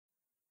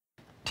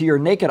To your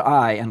naked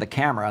eye and the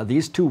camera,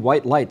 these two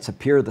white lights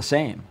appear the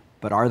same.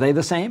 But are they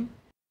the same?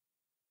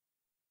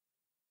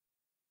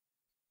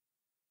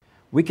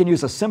 We can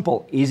use a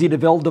simple,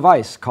 easy-to-build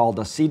device called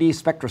a CD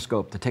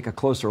spectroscope to take a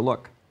closer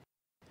look.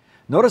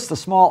 Notice the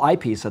small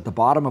eyepiece at the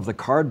bottom of the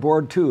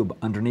cardboard tube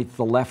underneath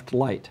the left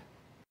light.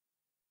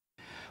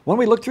 When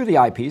we look through the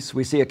eyepiece,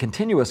 we see a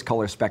continuous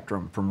color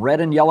spectrum from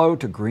red and yellow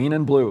to green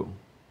and blue.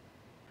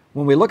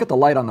 When we look at the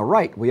light on the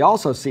right, we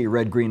also see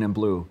red, green, and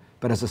blue,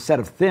 but as a set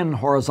of thin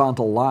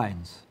horizontal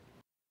lines.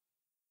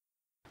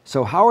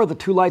 So how are the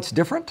two lights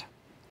different?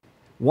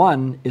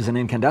 One is an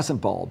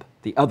incandescent bulb,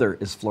 the other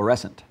is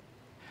fluorescent.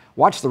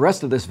 Watch the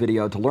rest of this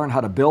video to learn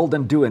how to build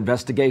and do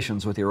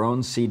investigations with your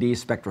own CD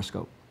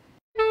spectroscope.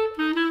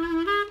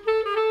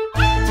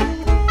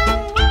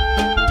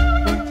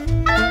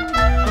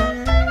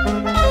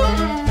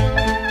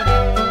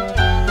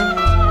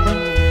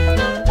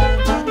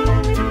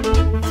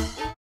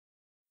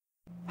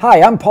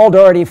 Hi, I'm Paul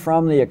Doherty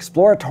from the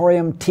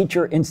Exploratorium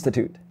Teacher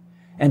Institute,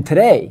 and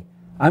today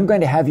I'm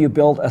going to have you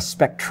build a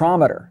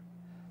spectrometer,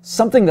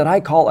 something that I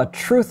call a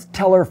truth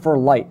teller for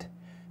light,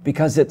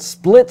 because it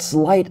splits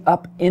light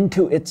up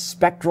into its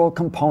spectral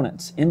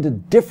components, into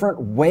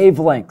different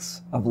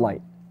wavelengths of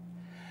light.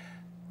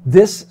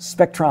 This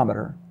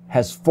spectrometer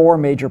has four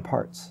major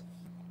parts.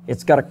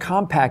 It's got a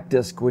compact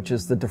disc, which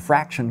is the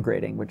diffraction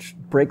grating, which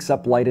breaks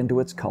up light into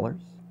its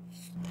colors.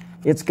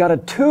 It's got a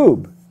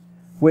tube,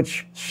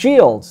 which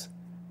shields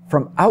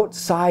from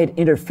outside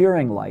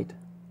interfering light.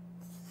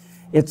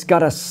 It's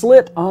got a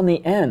slit on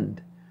the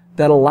end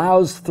that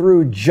allows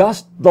through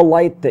just the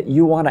light that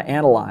you want to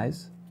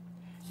analyze,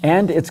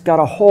 and it's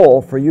got a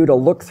hole for you to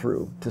look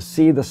through to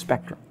see the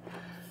spectrum.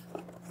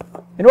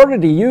 In order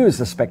to use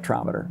the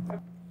spectrometer,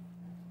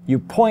 you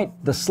point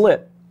the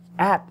slit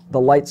at the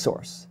light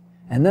source,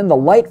 and then the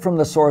light from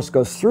the source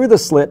goes through the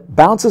slit,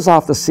 bounces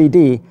off the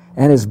CD,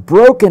 and is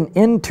broken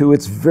into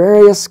its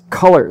various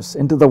colors,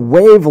 into the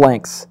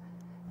wavelengths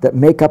that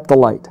make up the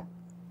light.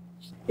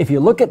 If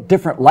you look at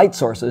different light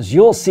sources,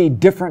 you'll see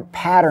different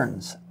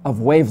patterns of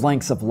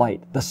wavelengths of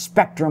light, the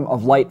spectrum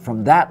of light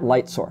from that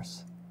light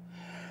source.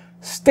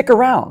 Stick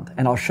around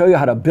and I'll show you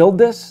how to build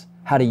this,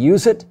 how to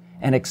use it,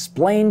 and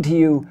explain to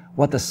you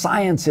what the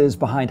science is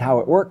behind how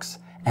it works,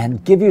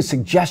 and give you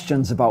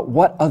suggestions about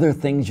what other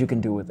things you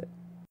can do with it.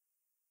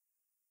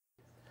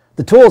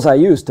 The tools I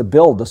used to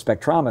build the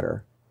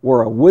spectrometer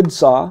were a wood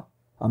saw,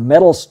 a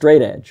metal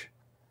straight edge,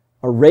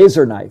 a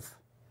razor knife,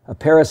 a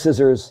pair of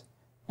scissors,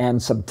 and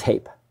some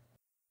tape.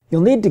 You'll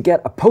need to get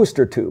a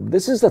poster tube.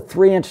 This is a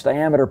 3-inch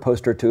diameter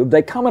poster tube.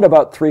 They come in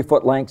about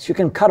 3-foot lengths. You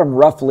can cut them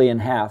roughly in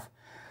half.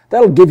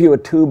 That'll give you a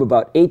tube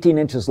about 18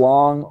 inches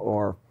long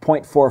or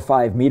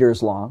 0.45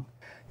 meters long.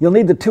 You'll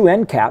need the two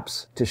end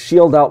caps to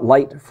shield out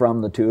light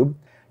from the tube.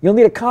 You'll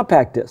need a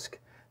compact disc.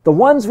 The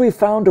ones we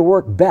found to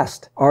work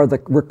best are the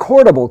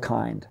recordable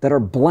kind that are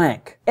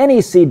blank.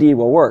 Any CD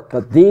will work,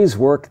 but these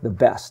work the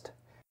best.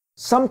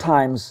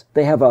 Sometimes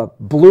they have a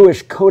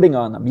bluish coating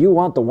on them. You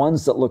want the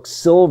ones that look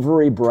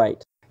silvery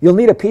bright. You'll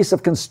need a piece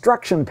of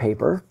construction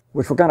paper,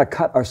 which we're going to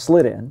cut our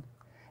slit in,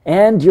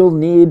 and you'll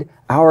need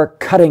our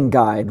cutting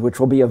guide, which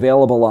will be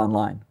available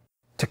online.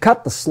 To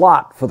cut the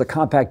slot for the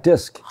compact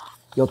disc,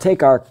 you'll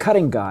take our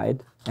cutting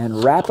guide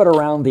and wrap it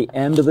around the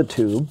end of the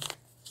tube.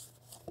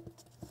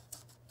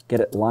 Get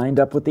it lined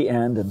up with the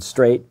end and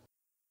straight.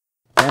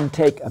 Then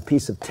take a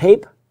piece of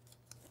tape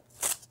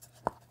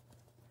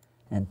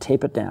and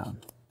tape it down.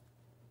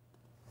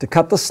 To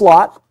cut the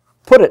slot,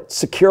 put it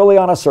securely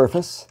on a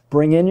surface,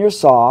 bring in your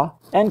saw,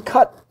 and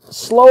cut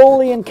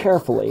slowly and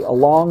carefully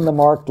along the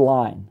marked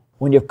line.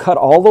 When you've cut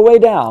all the way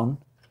down,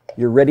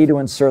 you're ready to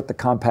insert the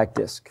compact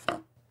disc.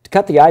 To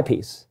cut the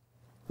eyepiece,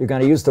 you're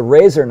going to use the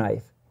razor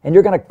knife, and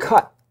you're going to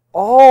cut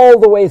all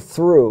the way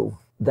through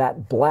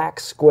that black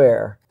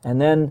square,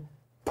 and then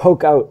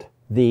poke out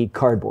the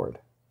cardboard.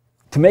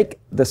 To make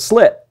the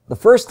slit, the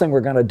first thing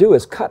we're going to do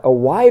is cut a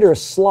wider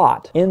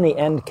slot in the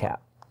end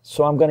cap.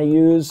 So I'm going to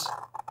use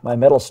my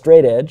metal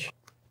straight edge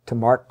to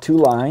mark 2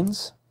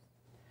 lines,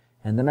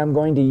 and then I'm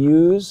going to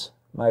use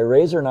my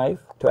razor knife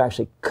to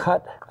actually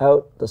cut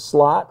out the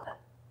slot.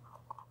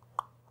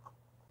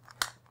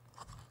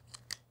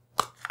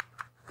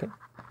 Okay.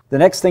 The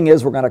next thing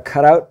is we're going to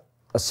cut out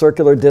a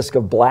circular disc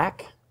of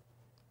black.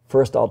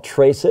 First I'll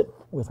trace it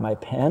with my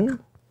pen.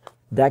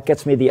 That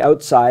gets me the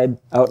outside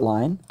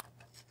outline.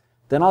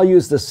 Then I'll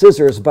use the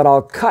scissors, but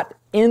I'll cut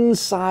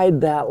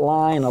inside that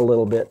line a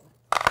little bit.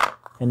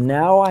 And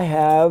now I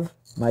have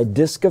my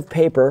disc of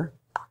paper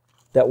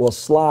that will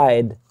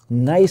slide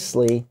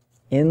nicely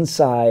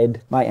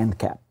inside my end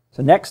cap.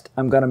 So next,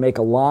 I'm going to make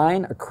a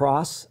line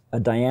across a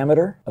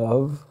diameter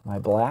of my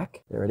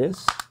black. There it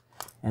is.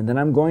 And then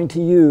I'm going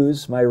to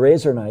use my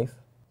razor knife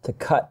to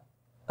cut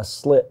a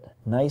slit,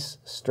 nice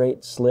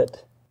straight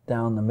slit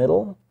down the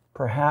middle,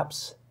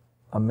 perhaps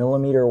 1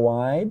 millimeter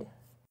wide.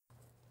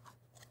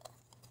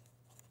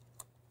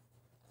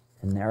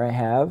 And there I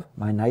have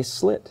my nice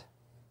slit.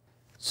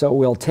 So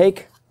we'll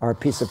take our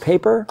piece of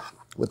paper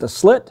with the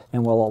slit,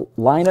 and we'll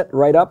line it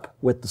right up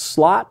with the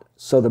slot,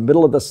 so the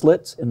middle of the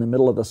slit's in the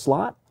middle of the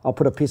slot. I'll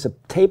put a piece of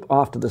tape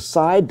off to the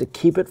side to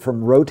keep it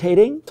from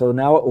rotating, so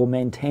now it will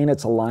maintain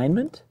its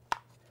alignment.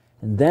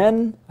 And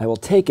then I will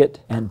take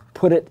it and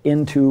put it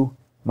into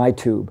my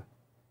tube.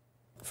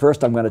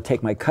 First, I'm going to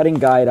take my cutting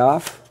guide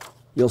off.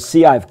 You'll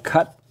see I've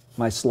cut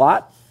my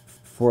slot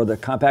for the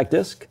compact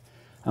disc.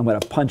 I'm going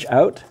to punch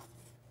out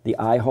the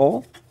eye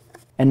hole.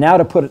 And now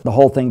to put the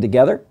whole thing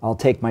together, I'll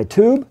take my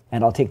tube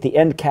and I'll take the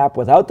end cap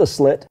without the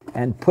slit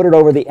and put it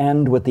over the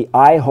end with the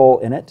eye hole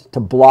in it to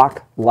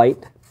block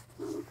light.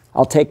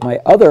 I'll take my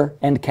other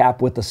end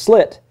cap with the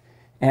slit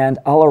and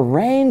I'll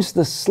arrange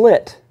the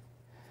slit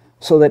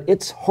so that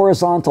it's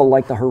horizontal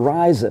like the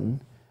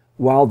horizon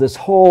while this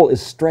hole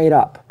is straight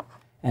up.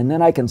 And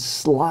then I can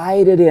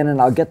slide it in and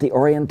I'll get the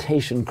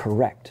orientation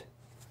correct.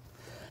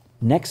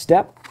 Next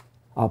step,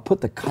 I'll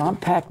put the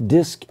compact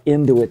disc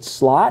into its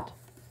slot.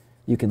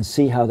 You can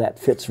see how that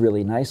fits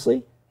really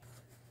nicely.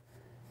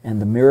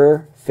 And the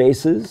mirror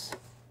faces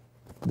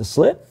the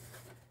slit.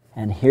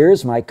 And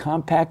here's my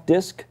compact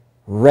disc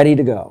ready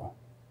to go.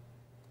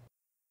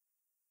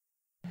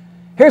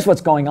 Here's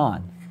what's going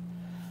on.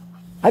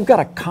 I've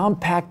got a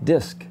compact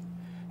disc,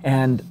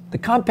 and the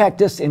compact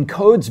disc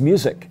encodes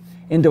music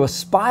into a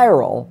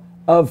spiral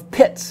of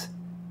pits.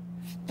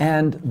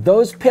 And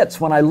those pits,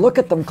 when I look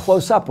at them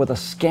close up with a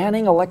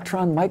scanning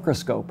electron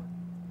microscope,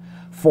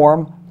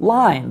 form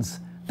lines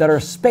that are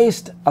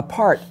spaced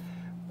apart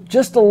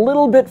just a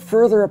little bit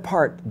further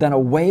apart than a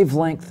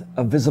wavelength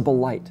of visible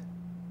light.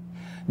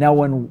 Now,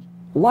 when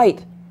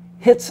light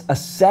hits a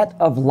set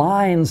of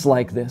lines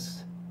like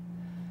this,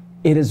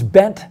 it is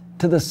bent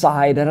to the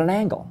side at an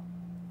angle.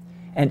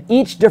 And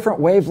each different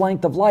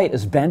wavelength of light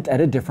is bent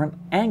at a different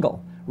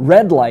angle.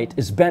 Red light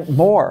is bent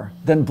more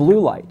than blue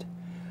light.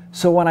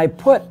 So when I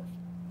put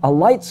a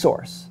light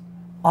source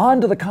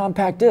onto the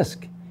compact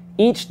disc,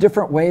 each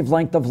different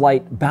wavelength of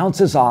light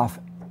bounces off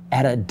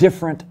at a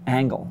different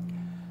angle.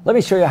 Let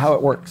me show you how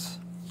it works.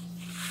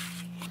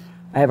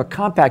 I have a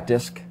compact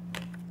disc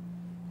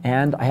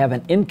and I have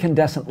an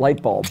incandescent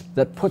light bulb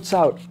that puts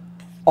out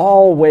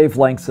all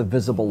wavelengths of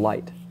visible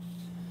light.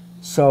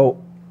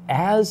 So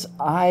as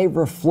I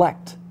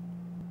reflect,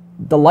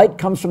 the light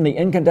comes from the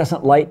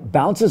incandescent light,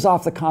 bounces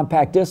off the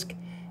compact disc,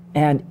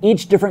 and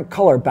each different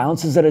color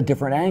bounces at a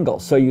different angle.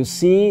 So you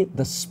see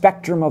the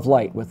spectrum of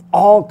light with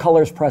all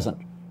colors present,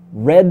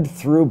 red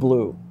through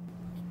blue.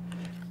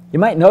 You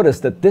might notice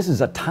that this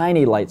is a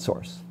tiny light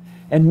source,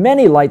 and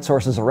many light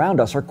sources around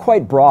us are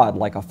quite broad,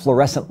 like a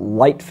fluorescent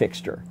light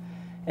fixture.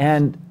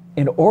 And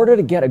in order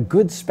to get a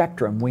good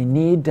spectrum, we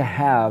need to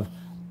have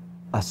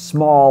a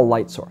small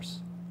light source.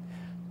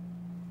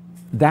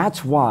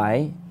 That's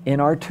why in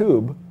our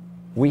tube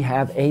we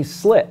have a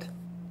slit.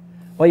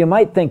 Well, you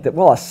might think that,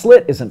 well, a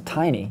slit isn't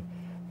tiny.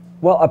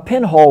 Well, a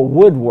pinhole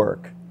would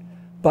work,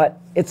 but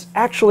it's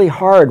actually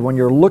hard when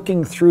you're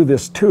looking through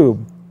this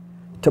tube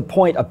to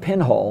point a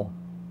pinhole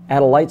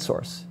at a light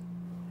source.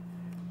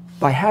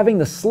 By having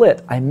the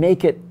slit, I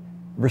make it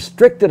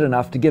restricted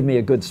enough to give me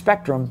a good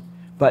spectrum,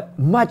 but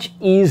much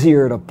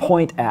easier to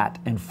point at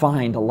and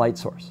find a light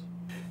source.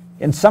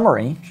 In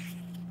summary,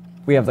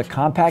 we have the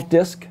compact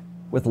disc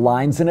with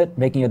lines in it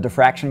making a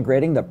diffraction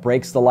grating that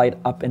breaks the light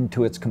up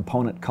into its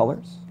component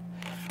colors.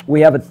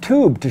 We have a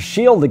tube to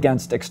shield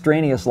against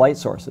extraneous light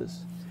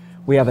sources.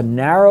 We have a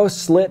narrow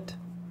slit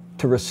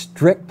to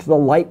restrict the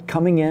light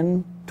coming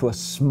in to a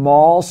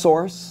small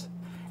source.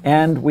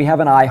 And we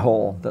have an eye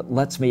hole that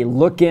lets me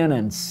look in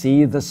and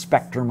see the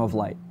spectrum of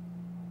light.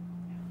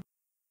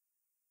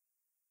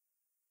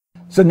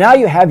 So now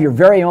you have your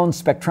very own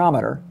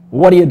spectrometer.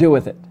 What do you do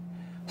with it?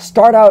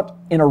 Start out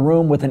in a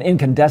room with an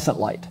incandescent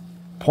light.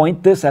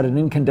 Point this at an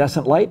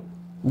incandescent light,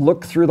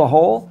 look through the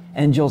hole,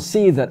 and you'll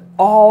see that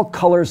all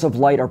colors of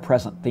light are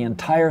present, the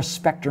entire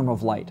spectrum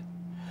of light.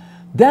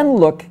 Then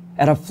look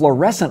at a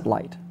fluorescent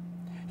light.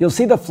 You'll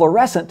see the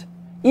fluorescent,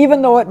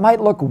 even though it might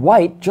look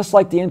white, just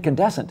like the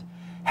incandescent,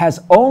 has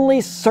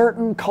only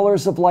certain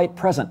colors of light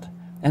present,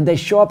 and they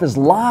show up as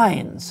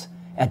lines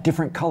at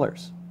different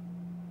colors.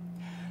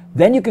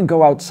 Then you can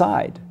go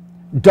outside.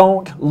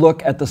 Don't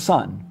look at the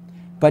sun,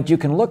 but you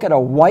can look at a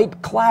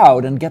white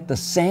cloud and get the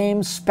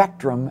same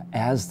spectrum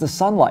as the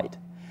sunlight.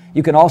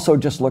 You can also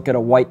just look at a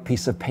white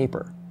piece of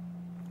paper.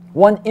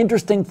 One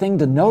interesting thing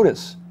to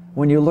notice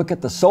when you look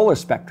at the solar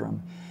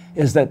spectrum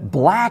is that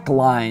black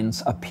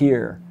lines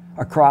appear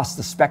across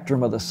the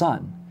spectrum of the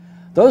sun.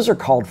 Those are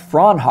called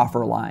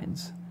Fraunhofer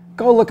lines.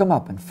 Go look them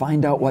up and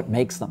find out what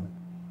makes them.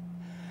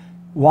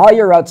 While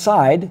you're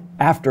outside,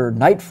 after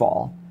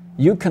nightfall,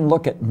 you can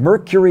look at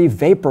mercury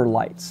vapor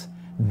lights.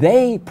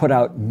 They put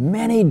out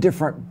many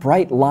different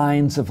bright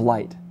lines of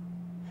light.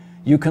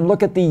 You can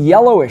look at the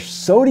yellowish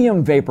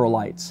sodium vapor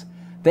lights.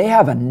 They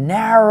have a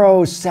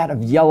narrow set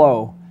of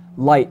yellow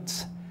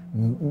lights.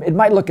 It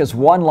might look as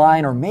one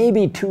line or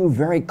maybe two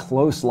very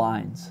close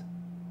lines.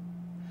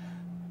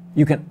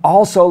 You can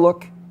also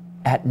look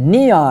at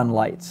neon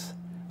lights.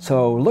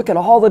 So look at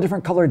all the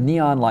different colored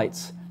neon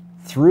lights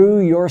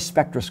through your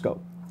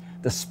spectroscope.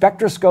 The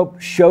spectroscope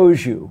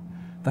shows you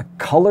the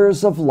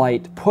colors of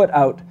light put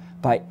out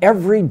by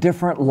every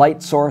different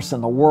light source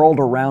in the world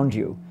around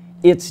you.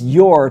 It's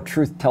your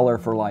truth teller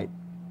for light.